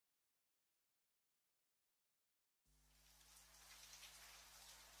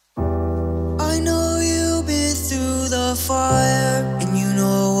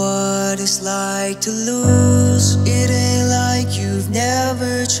like to lose. It ain't like you've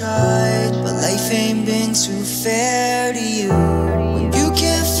never tried, but life ain't been too fair to you. When you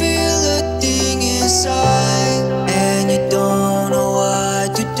can't feel a thing inside, and you don't know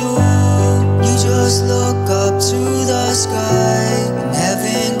what to do, you just look up to the sky, and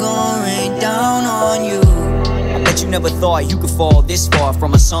heaven gon' rain down on you. I bet you never thought you could fall this far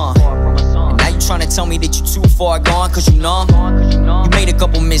from a song. Trying to tell me that you too far gone cause you numb. You made a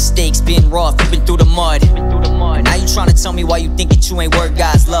couple mistakes, been rough, you been through the mud. And now you trying to tell me why you think that you ain't worth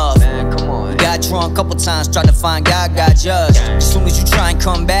God's love. Man, come on. You got drunk a couple times, tried to find God, got judged. As soon as you try and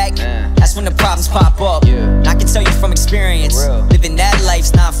come back, that's when the problems pop up. And I can tell you from experience, living that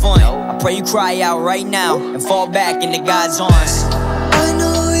life's not fun. I pray you cry out right now and fall back into God's arms. I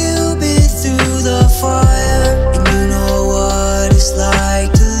know you've been through the fire, and you know what it's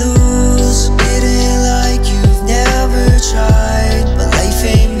like to lose. It ain't like you've never tried, but life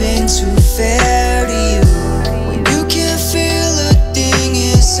ain't been too fair to you. When you can't feel a thing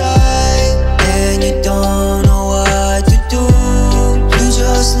inside, and you don't know what to do, you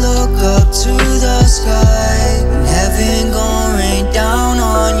just look up to the sky, and heaven gon' rain down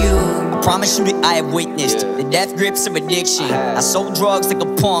on you. I promise you that I have witnessed the death grips of addiction. I sold drugs like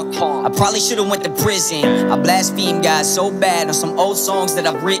a punk. I probably should've went to prison. I blaspheme God so bad on some old songs that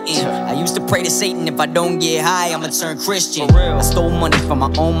I've written. I used to pray to Satan, if I don't get high, I'ma turn Christian. I stole money from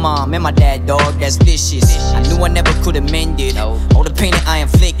my own mom and my dad, dog, that's vicious. I knew I never could've mended all the pain that I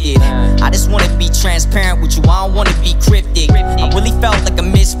inflicted. I just wanna be transparent with you, I don't wanna be cryptic. I really felt like a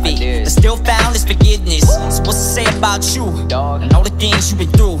misfit, but still found this forgiveness. So what's to say about you and all the things you've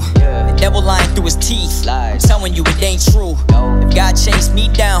been through? The devil lying through his teeth, I'm telling you it ain't true. If God chased me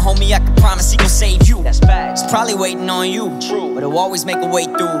down, homie, I can promise he gon' save you. He's probably waiting on you, but he'll always make a way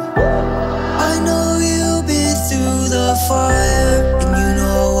through. I know you've been through the fire, and you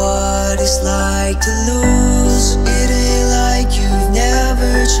know what it's like to lose. It ain't like you've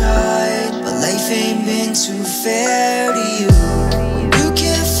never tried, but life ain't been too fair